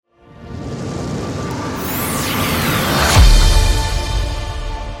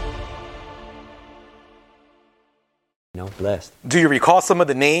blessed. Do you recall some of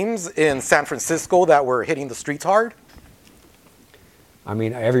the names in San Francisco that were hitting the streets hard? I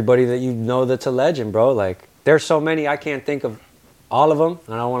mean, everybody that you know that's a legend, bro. Like, there's so many, I can't think of all of them.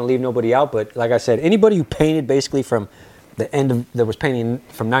 And I don't want to leave nobody out. But like I said, anybody who painted basically from the end of, that was painting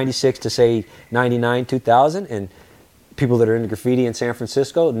from 96 to say 99, 2000, and people that are into graffiti in San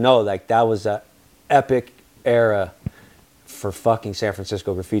Francisco, know, like, that was a epic era for fucking San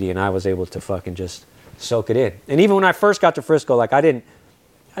Francisco graffiti. And I was able to fucking just soak it in. And even when I first got to Frisco, like, I didn't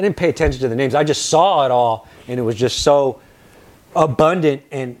pay attention to the names. I just saw it all, and it was just so abundant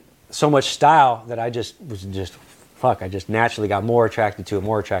and so much style that I just naturally got more attracted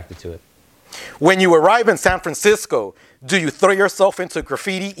to it. When you arrive in San Francisco, do you throw yourself into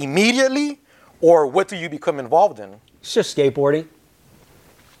graffiti immediately, or what do you become involved in? It's just skateboarding.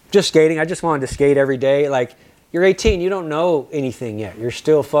 Just skating. I just wanted to skate every day. Like, you're 18, you don't know anything yet. You're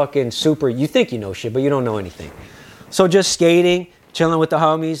still fucking super, you think you know shit, but you don't know anything. So just skating, chilling with the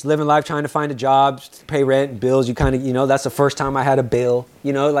homies, living life, trying to find a job, pay rent, bills. You kind of, you know, that's the first time I had a bill.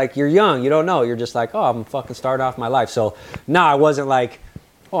 You know, like, you're young, you don't know. You're just like, oh, I'm fucking starting off my life. So, no, I wasn't like,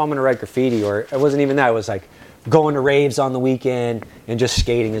 oh, I'm going to write graffiti, or it wasn't even that. It was like going to raves on the weekend and just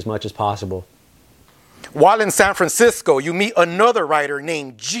skating as much as possible. While in San Francisco, you meet another writer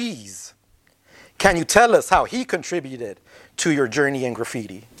named Jeez. Can you tell us how he contributed to your journey in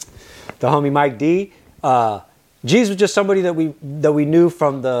graffiti? The homie Mike D. Jeez was just somebody that we knew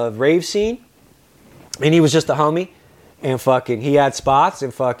from the rave scene, and he was just a homie, and fucking he had spots,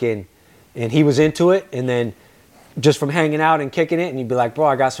 and he was into it, and then just from hanging out and kicking it, and he'd be like, bro,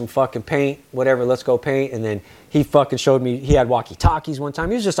 I got some fucking paint, whatever, let's go paint. And then he fucking showed me, he had walkie-talkies one time.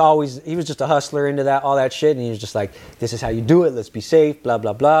 He was just a hustler into that, all that shit, and he was just like, this is how you do it, let's be safe, blah,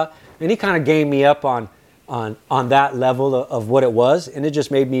 blah, blah. And he kind of gained me up on that level of what it was, and it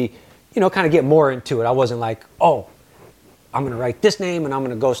just made me, you know, kind of get more into it. I wasn't like, oh, I'm going to write this name and I'm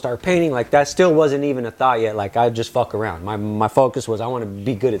going to go start painting. Like, that still wasn't even a thought yet. Like, I just fuck around. My focus was I want to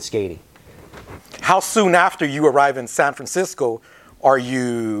be good at skating. How soon after you arrive in San Francisco are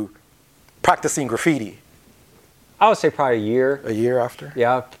you practicing graffiti? I would say probably a year. A year after?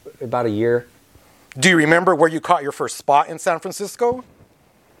 Yeah, about a year. Do you remember where you caught your first spot in San Francisco?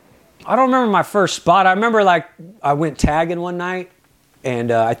 I don't remember my first spot. I remember, like, I went tagging one night,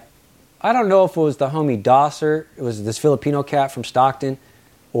 and I don't know if it was the homie Dosser, it was this Filipino cat from Stockton,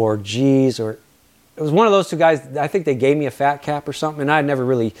 or G's, or it was one of those two guys. I think they gave me a fat cap or something, and I never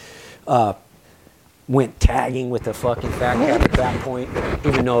really went tagging with a fucking fat cap at that point,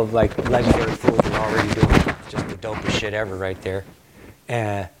 even though, like, Legendary Fools were already doing just the dopest shit ever right there.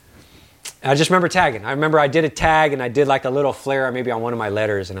 I just remember tagging. I remember I did a tag, and I did like a little flare maybe on one of my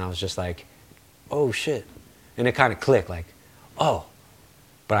letters, and I was just like, oh shit. And it kind of clicked, like, oh.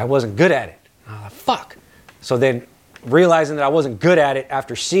 But I wasn't good at it. I was like, fuck. So then realizing that I wasn't good at it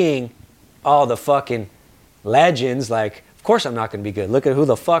after seeing all the fucking legends, like, of course I'm not going to be good. Look at who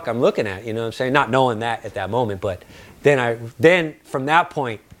the fuck I'm looking at, you know what I'm saying? Not knowing that at that moment, but then from that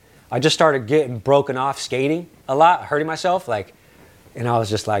point, I just started getting broken off skating a lot, hurting myself, like, and I was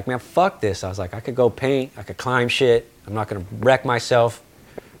just like, man, fuck this. I was like, I could go paint, I could climb shit, I'm not going to wreck myself.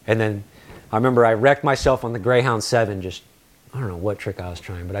 And then I remember I wrecked myself on the Greyhound 7, just, I don't know what trick I was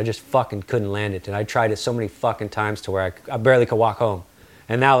trying, but I just fucking couldn't land it. And I tried it so many fucking times to where I barely could walk home.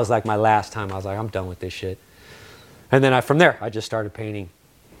 And that was like my last time. I was like, I'm done with this shit. And then from there, I just started painting,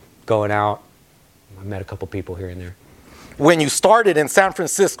 going out. I met a couple people here and there. When you started in San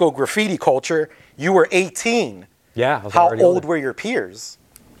Francisco graffiti culture, you were 18. Yeah. I was How already old older. were your peers?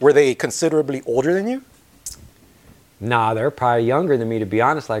 Were they considerably older than you? Nah, they're probably younger than me, to be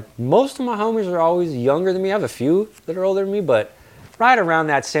honest. Like, most of my homies are always younger than me. I have a few that are older than me, but right around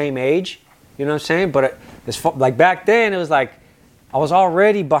that same age. You know what I'm saying? But like back then, it was like I was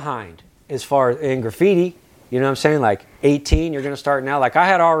already behind as far as in graffiti. You know what I'm saying? Like 18, you're going to start now. Like, I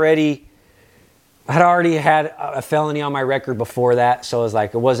had already had a felony on my record before that. So it was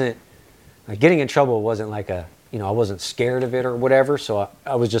like, it wasn't like getting in trouble. It wasn't like I wasn't scared of it or whatever. So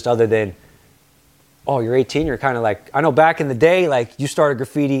I was just, other than, oh, you're 18, you're kind of like, I know back in the day, like, you started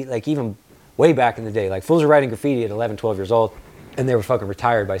graffiti, like, even way back in the day, like, fools were writing graffiti at 11, 12 years old, and they were fucking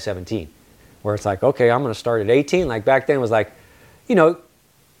retired by 17, where it's like, okay, I'm going to start at 18. Like, back then it was like, you know,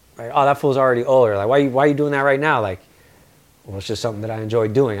 like, oh, that fool's already older. Like, why are you doing that right now? Like, well, it's just something that I enjoy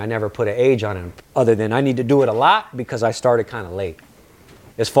doing. I never put an age on it, other than I need to do it a lot because I started kind of late.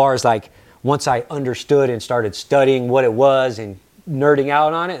 As far as, like, once I understood and started studying what it was and nerding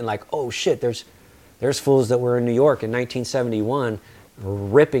out on it, and like, oh shit, there's fools that were in New York in 1971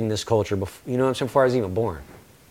 ripping this culture before, you know what I'm saying, before I was even born.